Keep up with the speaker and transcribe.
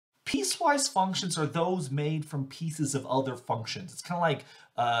Piecewise functions are those made from pieces of other functions. It's kind of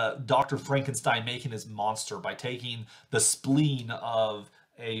like Dr. Frankenstein making his monster by taking the spleen of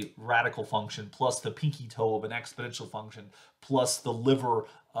a radical function plus the pinky toe of an exponential function plus the liver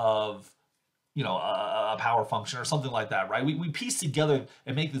of a power function or something like that, right? We piece together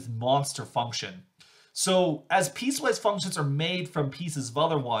and make this monster function. So as piecewise functions are made from pieces of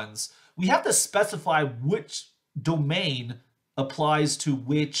other ones, we have to specify which domain applies to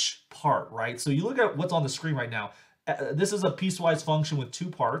which part, right? So you look at what's on the screen right now. This is a piecewise function with two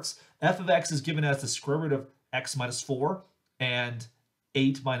parts. F of x is given as the square root of x minus 4 and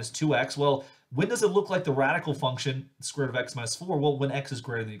 8 minus 2x. Well, when does it look like the radical function, square root of x minus 4? Well, when x is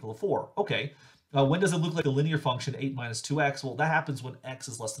greater than or equal to 4. Okay. When does it look like a linear function, 8 minus 2x? Well, that happens when x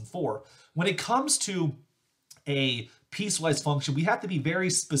is less than 4. When it comes to a piecewise function, we have to be very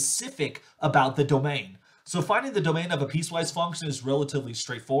specific about the domain. So finding the domain of a piecewise function is relatively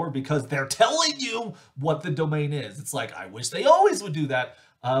straightforward because they're telling you what the domain is. It's like, I wish they always would do that,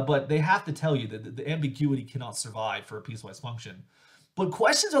 but they have to tell you that the ambiguity cannot survive for a piecewise function. But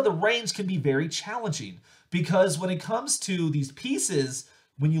questions of the range can be very challenging because when it comes to these pieces,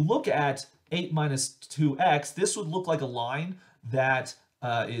 when you look at 8 minus 2x, this would look like a line that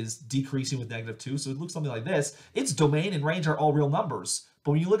is decreasing with -2. So it looks something like this. Its domain and range are all real numbers.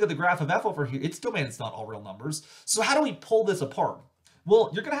 But when you look at the graph of f over here, its domain is not all real numbers. So how do we pull this apart?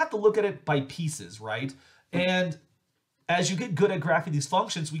 Well, you're going to have to look at it by pieces, right? And as you get good at graphing these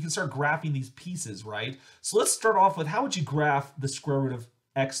functions, we can start graphing these pieces, right? So let's start off with how would you graph the square root of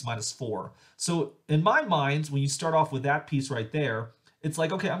x minus 4? So in my mind, when you start off with that piece right there, it's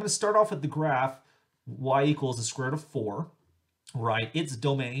like, okay, I'm going to start off with the graph y equals the square root of 4, right? Its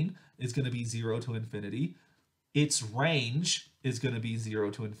domain is going to be 0 to infinity. Its range is going to be 0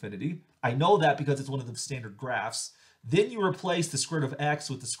 to infinity. I know that because it's one of the standard graphs. Then you replace the square root of x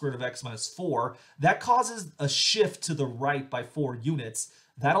with the square root of x minus 4. That causes a shift to the right by 4 units.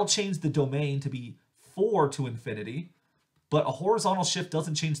 That'll change the domain to be 4 to infinity. But a horizontal shift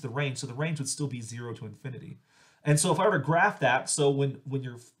doesn't change the range, so the range would still be 0 to infinity. And so if I were to graph that, so when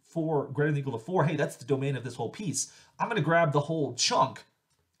you're 4 greater than or equal to 4, hey, that's the domain of this whole piece. I'm going to grab the whole chunk.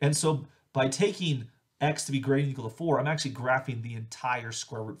 And so by taking x to be greater than or equal to 4, I'm actually graphing the entire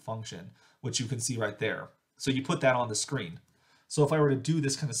square root function, which you can see right there. So you put that on the screen. So if I were to do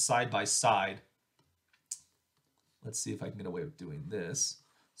this kind of side by side, let's see if I can get away with doing this.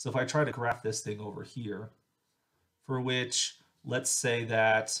 So if I try to graph this thing over here, for which let's say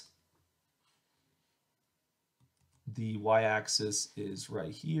that the y-axis is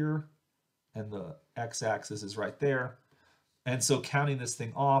right here and the x-axis is right there. And so counting this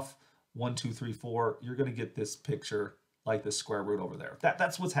thing off, 1, 2, 3, 4, you're going to get this picture like the square root over there.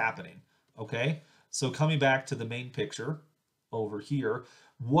 That's what's happening, okay? So coming back to the main picture over here,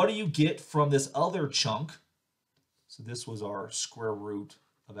 what do you get from this other chunk? So this was our square root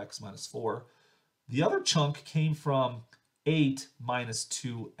of x minus 4. The other chunk came from 8 minus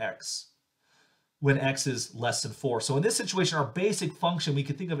 2x when x is less than 4. So in this situation, our basic function, we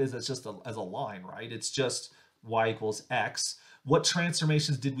can think of it as just as a line, right? It's just y equals x. What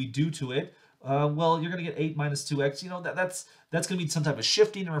transformations did we do to it? Well, you're going to get 8 minus 2x. You know, that's going to be some type of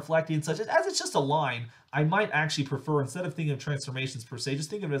shifting and reflecting and such. As it's just a line, I might actually prefer, instead of thinking of transformations per se, just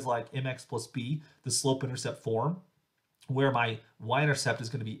think of it as like mx plus b, the slope-intercept form, where my y-intercept is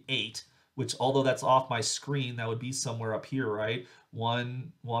going to be 8, which, although that's off my screen, that would be somewhere up here, right?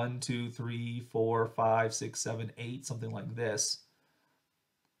 1, 2, 3, 4, 5, 6, 7, 8, something like this.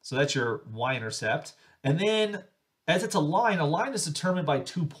 So that's your y-intercept. And then as it's a line is determined by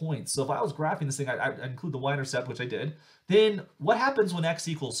 2 points. So if I was graphing this thing, I'd include the y-intercept, which I did. Then what happens when x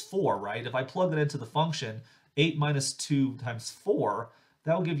equals 4, right? If I plug that into the function, 8 minus 2 times 4,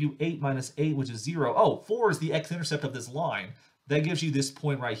 that will give you 8 minus 8, which is 0. Oh, 4 is the x-intercept of this line. That gives you this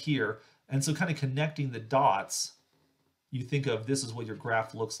point right here. And so kind of connecting the dots, you think of this is what your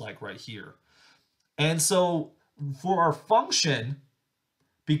graph looks like right here. And so for our function,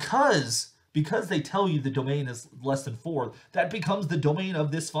 because they tell you the domain is less than 4, that becomes the domain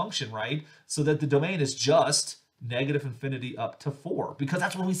of this function, right? So that the domain is just negative infinity up to 4, because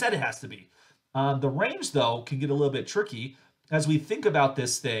that's what we said it has to be. The range, though, can get a little bit tricky. As we think about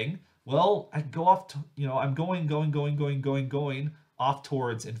this thing, well, I can go off to, I'm going off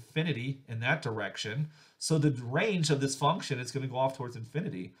towards infinity in that direction. So the range of this function is going to go off towards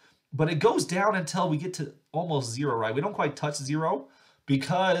infinity. But it goes down until we get to almost 0, right? We don't quite touch 0,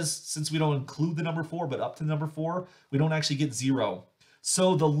 because since we don't include the number 4, but up to the number 4, we don't actually get 0.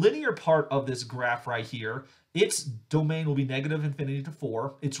 So the linear part of this graph right here, its domain will be negative infinity to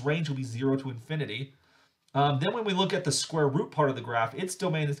 4. Its range will be 0 to infinity. Then when we look at the square root part of the graph, its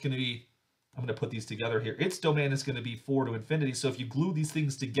domain is going to be, I'm going to put these together here. Its domain is going to be 4 to infinity. So if you glue these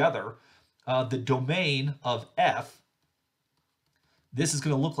things together, the domain of f, this is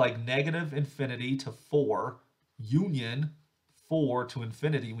going to look like negative infinity to 4 union 4 to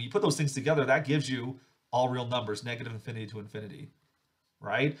infinity. When you put those things together, that gives you all real numbers, negative infinity to infinity,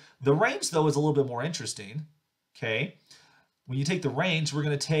 right? The range, though, is a little bit more interesting, okay? When you take the range, we're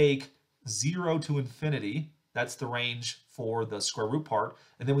going to take 0 to infinity. That's the range for the square root part.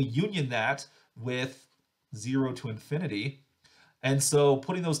 And then we union that with 0 to infinity. And so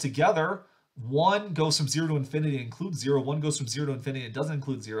putting those together, 1 goes from 0 to infinity and includes 0. 1 goes from 0 to infinity and doesn't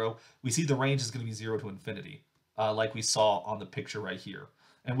include 0. We see the range is going to be 0 to infinity, like we saw on the picture right here.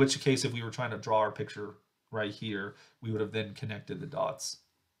 In which case, if we were trying to draw our picture right here, we would have then connected the dots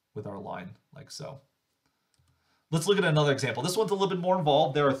with our line like so. Let's look at another example. This one's a little bit more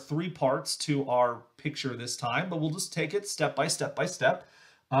involved. There are 3 parts to our picture this time, but we'll just take it step by step by step.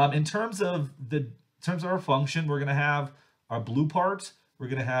 In terms of our function, we're going to have our blue part, we're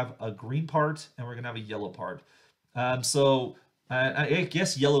going to have a green part, and we're going to have a yellow part. I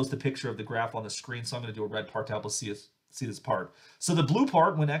guess yellow is the picture of the graph on the screen, so I'm going to do a red part to help us see this part. So the blue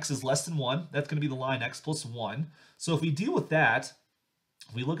part, when x is less than 1, that's going to be the line x plus 1. So if we deal with that,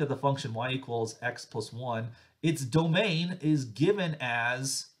 if we look at the function y equals x plus 1, its domain is given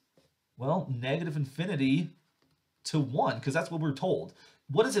as, well, negative infinity to 1, because that's what we're told.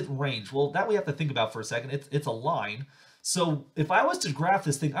 What is its range? Well, that we have to think about for a second. It's a line. So if I was to graph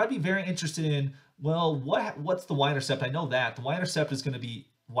this thing, I'd be very interested in, well, what's the y-intercept? I know that. The y-intercept is going to be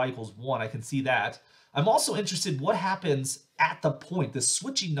y equals 1. I can see that. I'm also interested what happens at the point, the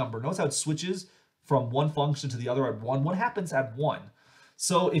switching number. Notice how it switches from one function to the other at 1. What happens at 1?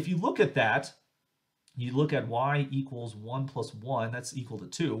 So if you look at that, you look at y equals 1 plus 1, that's equal to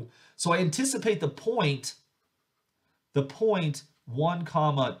 2. So I anticipate the point 1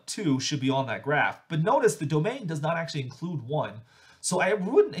 comma 2 should be on that graph. But notice the domain does not actually include 1. So I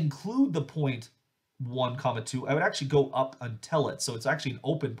wouldn't include the point 1 comma 2. I would actually go up until it. So it's actually an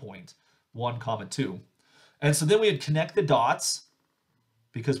open point, 1 comma 2. And so then we would connect the dots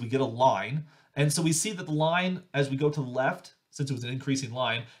because we get a line. And so we see that the line, as we go to the left, since it was an increasing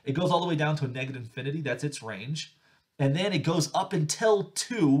line, it goes all the way down to a negative infinity. That's its range. And then it goes up until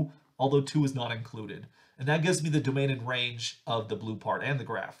 2, although 2 is not included. And that gives me the domain and range of the blue part and the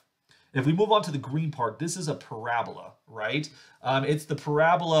graph. If we move on to the green part, this is a parabola, right? It's the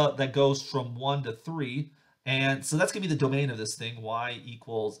parabola that goes from 1 to 3. And so that's going to be the domain of this thing, y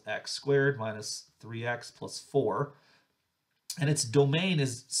equals x squared minus 3x plus 4. And its domain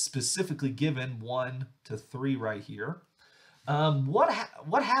is specifically given 1 to 3 right here.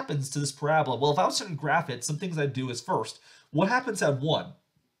 What happens to this parabola? Well, if I was to graph it, some things I'd do is first, what happens at 1?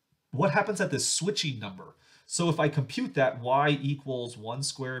 What happens at this switching number? So if I compute that, y equals 1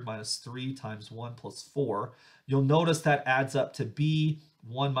 squared minus 3 times 1 plus 4, you'll notice that adds up to be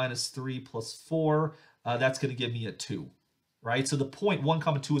 1 minus 3 plus 4. That's going to give me a 2, right? So the point 1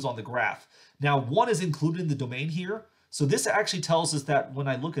 comma 2 is on the graph. Now 1 is included in the domain here. So this actually tells us that when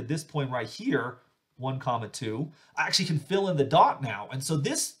I look at this point right here, 1 comma 2, I actually can fill in the dot now. And so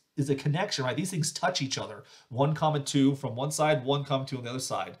this is a connection, right? These things touch each other. 1 comma 2 from one side, 1 comma 2 on the other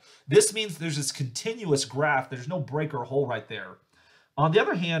side. This means there's this continuous graph. There's no break or hole right there. On the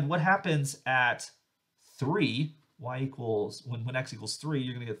other hand, what happens at 3, y equals, when x equals 3,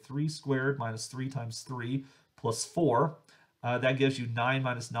 you're going to get 3 squared minus 3 times 3 plus 4. That gives you 9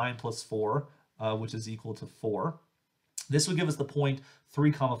 minus 9 plus 4, which is equal to 4. This would give us the point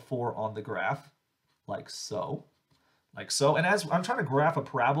 3 comma 4 on the graph. Like so. And as I'm trying to graph a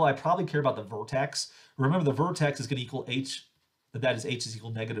parabola, I probably care about the vertex. Remember, the vertex is going to equal h, that is h is equal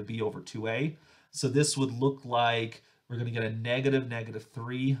negative b over 2a. So this would look like we're going to get a negative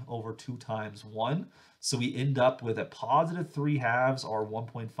 3 over 2 times 1. So we end up with a positive 3 halves, or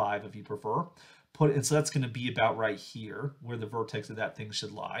 1.5 if you prefer. And so that's going to be about right here, where the vertex of that thing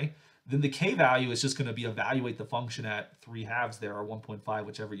should lie. Then the k value is just going to be evaluate the function at 3 halves there, or 1.5,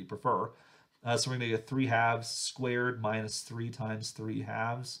 whichever you prefer. So we're going to get 3 halves squared minus 3 times 3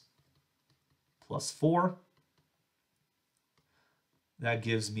 halves plus 4. That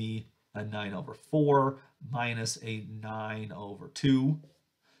gives me a 9 over 4 minus a 9 over 2,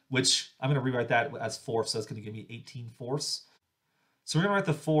 which I'm going to rewrite that as fourths, so that's going to give me 18 fourths. So we're going to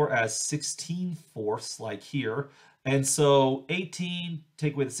write the 4 as 16 fourths, like here. And so 18,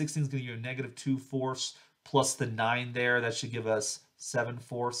 take away the 16 is going to give you a negative 2 fourths plus the 9 there. That should give us 7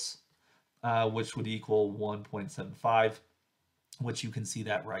 fourths. Which would equal 1.75, which you can see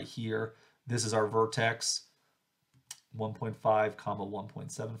that right here. This is our vertex, 1.5 comma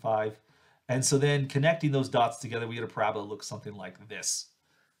 1.75. And so then connecting those dots together, we get a parabola that looks something like this.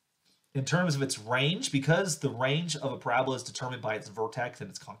 In terms of its range, because the range of a parabola is determined by its vertex and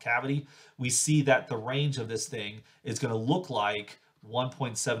its concavity, we see that the range of this thing is going to look like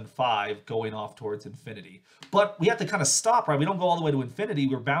 1.75 going off towards infinity. But we have to kind of stop, right? We don't go all the way to infinity.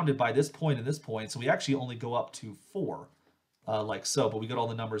 We're bounded by this point and this point, so we actually only go up to 4, like so, but we get all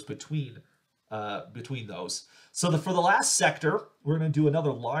the numbers between those. So for the last sector, we're going to do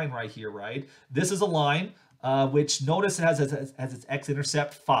another line right here, right? This is a line which, notice it has its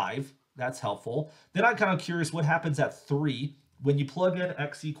x-intercept 5. That's helpful. Then I'm kind of curious what happens at 3. When you plug in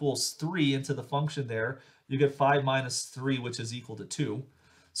x equals 3 into the function there, you get 5 minus 3, which is equal to 2.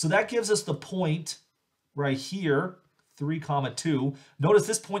 So that gives us the point right here, 3, 2. Notice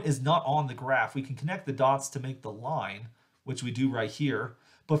this point is not on the graph. We can connect the dots to make the line, which we do right here.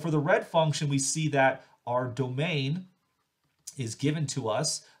 But for the red function, we see that our domain is given to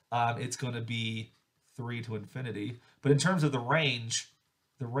us. It's going to be 3 to infinity. But in terms of the range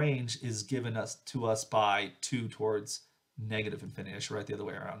is given to us by 2 towards negative infinity. I should write the other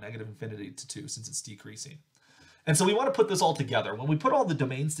way around, negative infinity to 2, since it's decreasing. And so we want to put this all together. When we put all the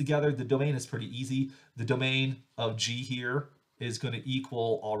domains together, the domain is pretty easy. The domain of G here is going to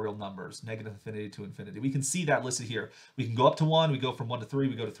equal all real numbers, negative infinity to infinity. We can see that listed here. We can go up to 1, we go from 1 to 3,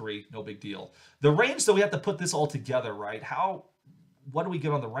 we go to 3, no big deal. The range, though, we have to put this all together, right? What do we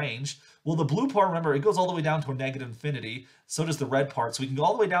get on the range? Well, the blue part, remember, it goes all the way down to a negative infinity. So does the red part. So we can go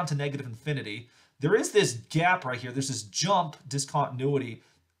all the way down to negative infinity. There is this gap right here. There's this jump discontinuity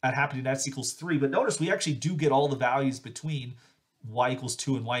at happening at x equals 3. But notice we actually do get all the values between y equals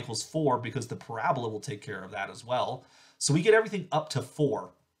 2 and y equals 4 because the parabola will take care of that as well. So we get everything up to 4,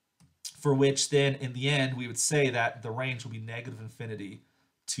 for which then in the end we would say that the range will be negative infinity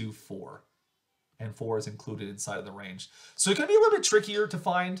to 4. And 4 is included inside of the range. So it can be a little bit trickier to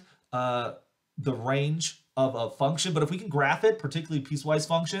find the range of a function, but if we can graph it, particularly piecewise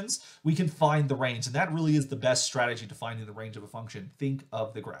functions, we can find the range. And that really is the best strategy to finding the range of a function. Think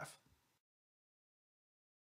of the graph.